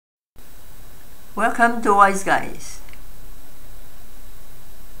Welcome to Wise Guys.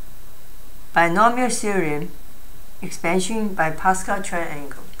 Binomial theorem, expansion by Pascal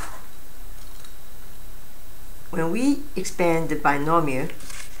triangle. When we expand the binomial,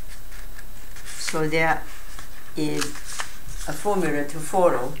 so there is a formula to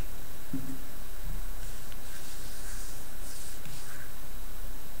follow.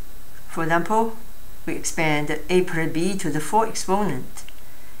 For example, we expand a plus b to the 4 exponent.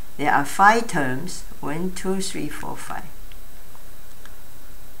 There are 5 terms, 1, 2, 3, 4, 5.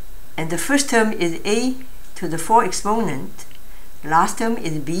 And the first term is a to the 4 exponent. Last term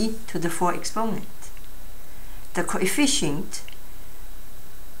is b to the 4 exponent. The coefficient,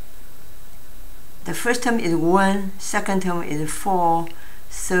 the first term is 1, second term is 4,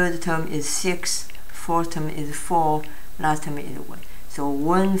 third term is 6, fourth term is 4, last term is 1. So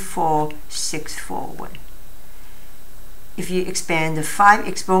 1, 4, 6, 4, 1. If you expand the 5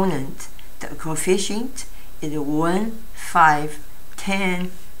 exponent, the coefficient is 1, 5,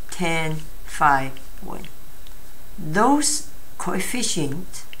 10, 10, 5, 1. Those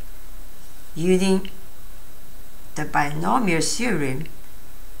coefficients using the binomial theorem,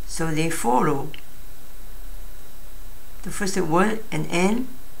 so they follow the first 1 and n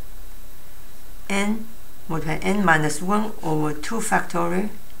multiply n minus 1 over 2 factorial,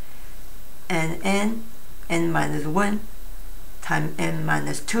 and n minus 1 times n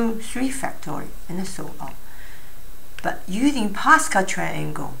minus 2, 3 factorial, and so on. But using Pascal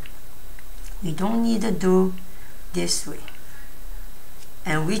triangle, we don't need to do this way.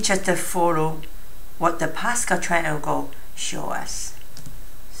 And we just follow what the Pascal triangle shows us.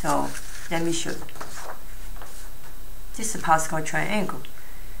 So let me show you. This is Pascal triangle.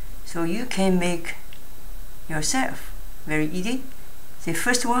 So you can make yourself very easy. The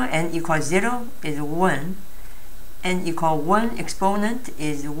first one, n equals 0 is 1. N equals 1 exponent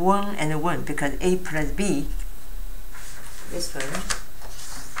is 1 and 1 because a plus b, this one,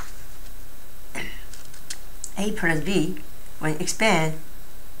 a plus b, when expand,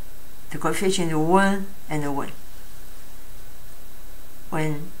 the coefficient is 1 and 1.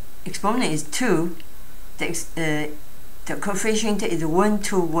 When exponent is 2, the coefficient is 1,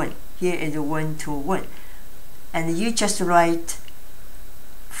 2, 1. Here is 1, 2, 1. And you just write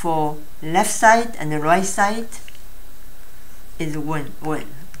for left side and the right side is 1, 1.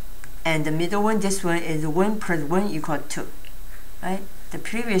 And the middle one, this one is 1 plus 1 equals 2. Right? The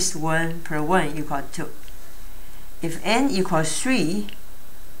previous 1 plus 1 equals 2. If n equals 3,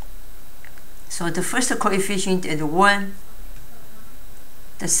 so the first coefficient is 1.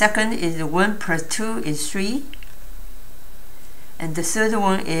 The second is 1 plus 2 is 3. And the third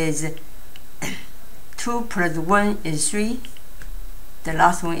one is 2 plus 1 is 3. The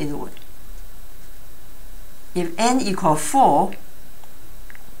last one is 1. If n equals 4,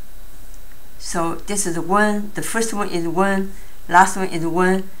 so this is 1, the first one is 1, last one is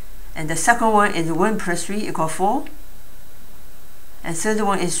 1, and the second one is 1 plus 3 equals 4, and third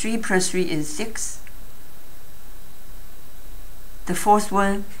one is 3 plus 3 is 6. The fourth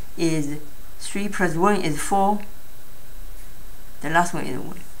one is 3 plus 1 is 4. The last one is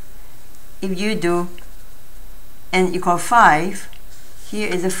 1. If you do n equals 5, here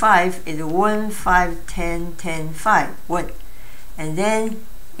is a 5, is 1, 5, 10, 10, 5, 1. And then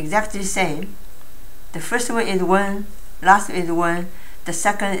exactly the same. The first one is 1, last one is 1. The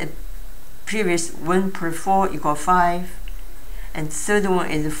second previous 1 plus 4 equals 5. And third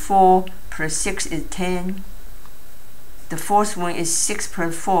one is 4 plus 6 is 10. The fourth one is 6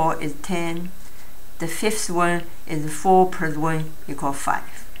 plus 4 is 10. The fifth one is 4 plus 1 equals 5.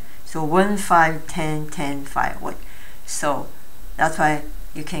 So 1, 5, 10, 10, 5, 1. So that's why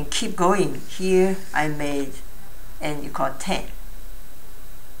you can keep going. Here I made n equals 10.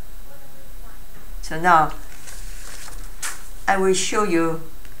 So now I will show you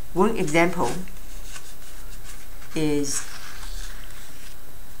one example is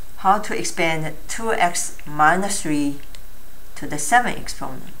how to expand 2x minus 3 to the 7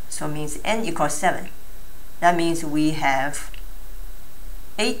 exponent. So it means n equals 7. That means we have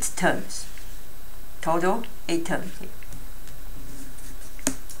 8 terms. Total 8 terms here.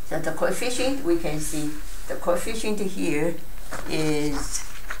 So the coefficient, we can see the coefficient here is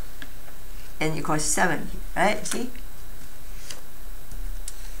n equals 7, right? See?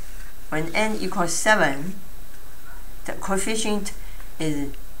 When n equals 7, the coefficient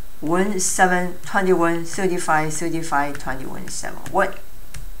is 1, 7, 21, 35, 35, 21, 7, 1.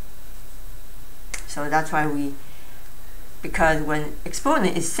 So that's why because when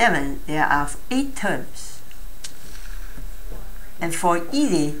exponent is 7, there are 8 terms. And for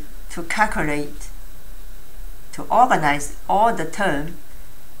easy to calculate, to organize all the term,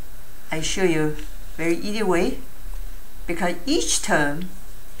 I show you very easy way, because each term,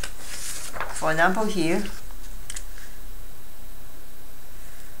 for example here,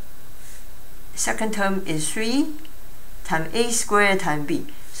 second term is 3 times a squared times b.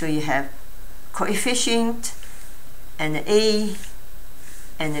 So you have coefficient and a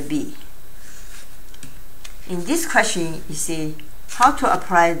and b. In this question, you see how to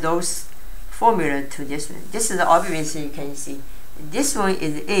apply those formula to this one. This is obviously, you can see this one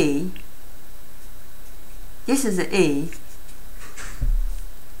is a, this is a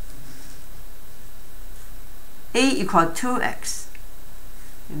equals 2x,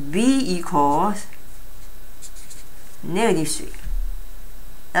 b equals -3.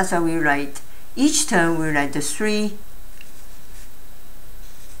 That's why we write each term, we write the 3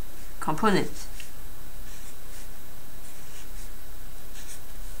 components.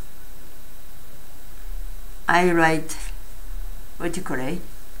 I write vertically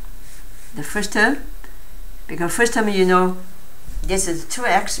the first term, because first term, you know, this is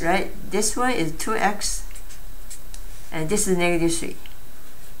 2x, right? This one is 2x, and this is -3.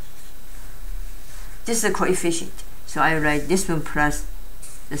 This is a coefficient. So I write this one plus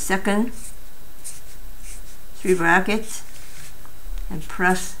the second 3 brackets and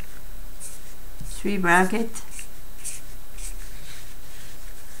plus 3 brackets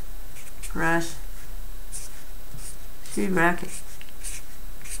plus 3 brackets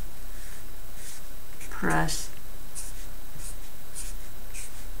plus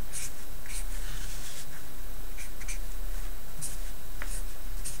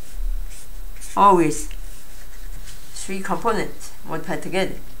always 3 components multiplied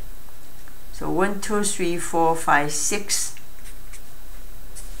together. So 1, 2, 3, 4, 5, 6,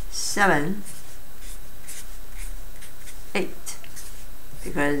 7, 8.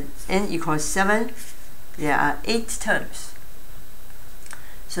 Because n equals 7, there are 8 terms.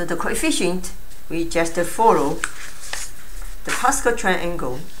 So the coefficient, we just follow the Pascal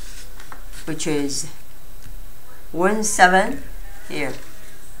triangle, which is 1, 7 here.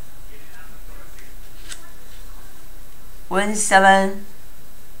 1, 7,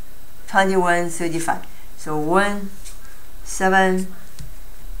 21, 35. So 1, 7,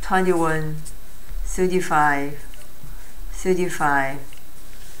 21, 35, 35,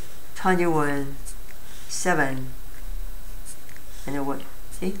 21, 7, and 1.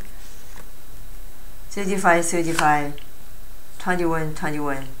 See? 35, 35, 21,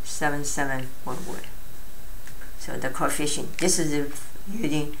 21, 7, 7, 1, 1. So the coefficient. This is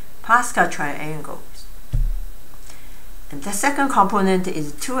using Pascal triangles. And the second component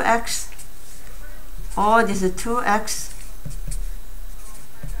is 2x. All this is 2x.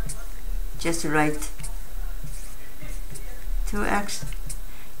 Just write 2x.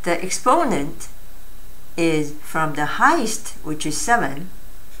 The exponent is from the highest, which is 7,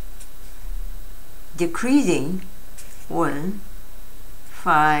 decreasing 1,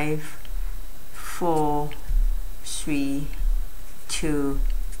 5, 4, 3, 2,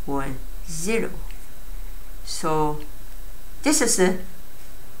 1, 0. So this is the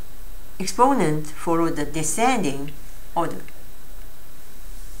exponent follow the descending order.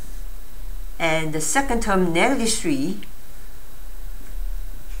 And the second term, -3,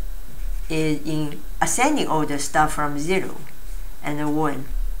 is in ascending order, start from 0, and 1,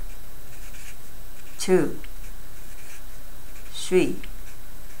 2, 3,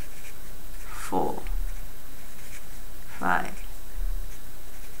 4, 5,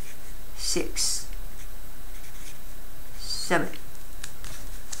 6, 7.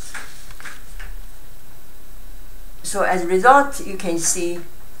 So as a result, you can see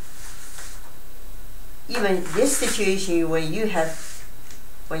even this situation when you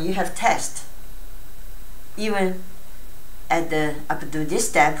have test, even at the up to this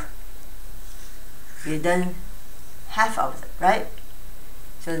step, you done half of it, right?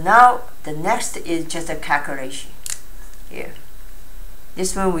 So now the next is just a calculation here.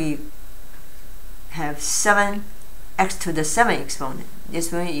 This one we have 7 x to the 7 exponent.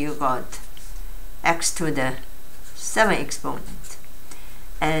 This one you got x to the 7 exponent.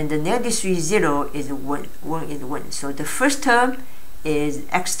 And the -3, 0 is 1. 1 is 1. So the first term is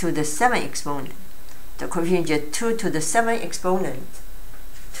x to the 7 exponent. The coefficient is 2 to the 7 exponent.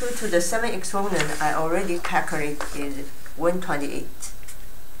 2 to the 7 exponent I already calculate is 128.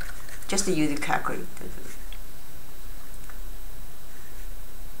 Just use the calculator.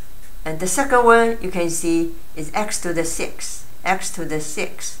 And the second one you can see is x to the 6. X to the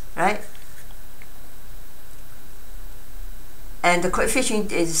 6, right? And the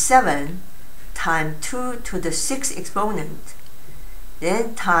coefficient is 7 times 2 to the 6 exponent,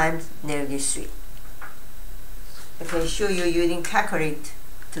 then times -3. I can show you using calculate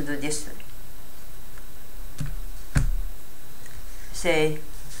to do this one. Say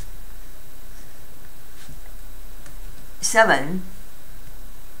 7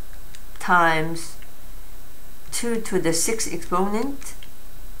 times 2 to the 6 exponent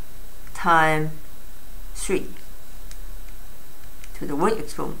times 3 to the 1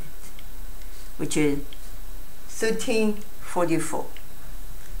 exponent, which is 1344,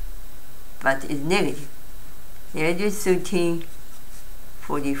 but it's negative. Negative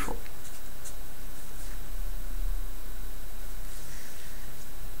 1344.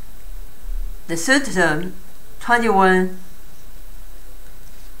 The third term, 21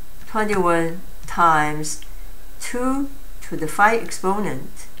 times 2 to the 5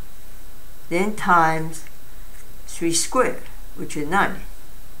 exponent, then times 3 squared, which is 9,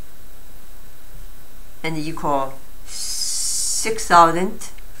 and equal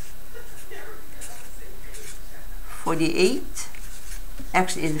 6048.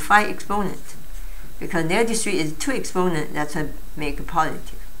 X is 5 exponent. Because negative 3 is 2 exponent, that's what make it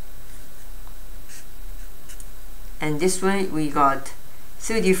positive. And this one we got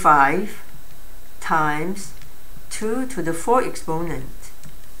 35 times 2 to the 4 exponent,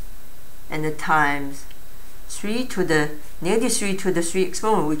 and the times 3 to the negative 3 to the 3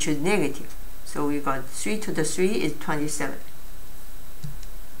 exponent, which is negative. So we got 3 to the 3 is 27.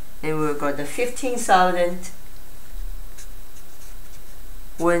 And we got the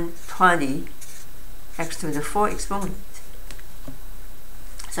 15,120 x to the 4 exponent.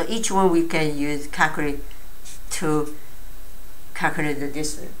 So each one we can use calculate to calculate the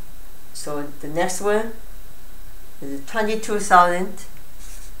distance. So the next one is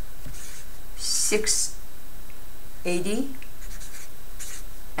 22,680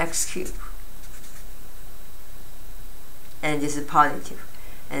 x cubed, and this is positive.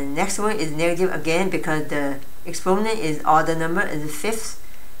 And next one is negative again, because the exponent is odd number, is fifth.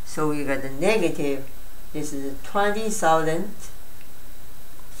 So we got the negative. This is 20,000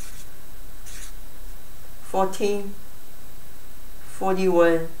 14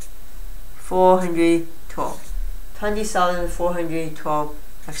 41 412 20,412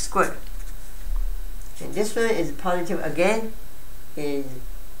 x squared. And this one is positive again, is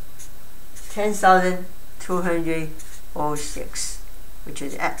 10,206, which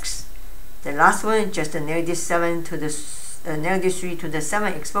is x. The last one is just a negative 7 to the negative 3 to the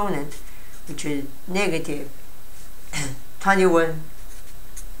 7 exponent, which is negative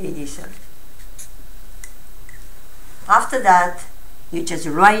 2187. After that, you just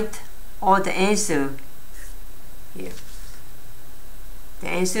write all the answer here. The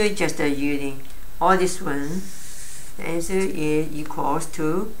answer is just using all this one. The answer is equals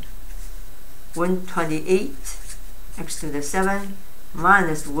to 128 x to the 7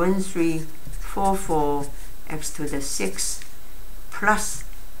 minus 1344 x to the 6 plus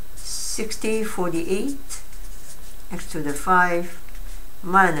 6048 x to the 5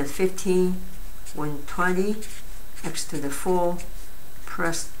 minus 15,120 x to the 4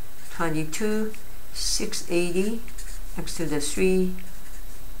 plus 22,680 x to the 3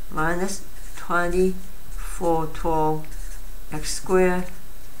 minus 2412 x squared,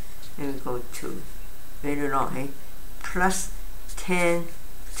 and we go to very long, plus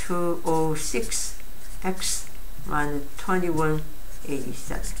 10,206 x minus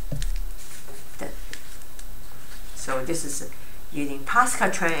 2187. So this is using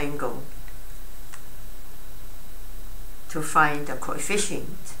Pascal triangle to find the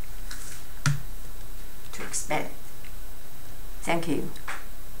coefficient to expand. Thank you.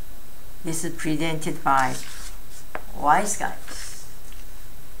 This is presented by Wise Guys.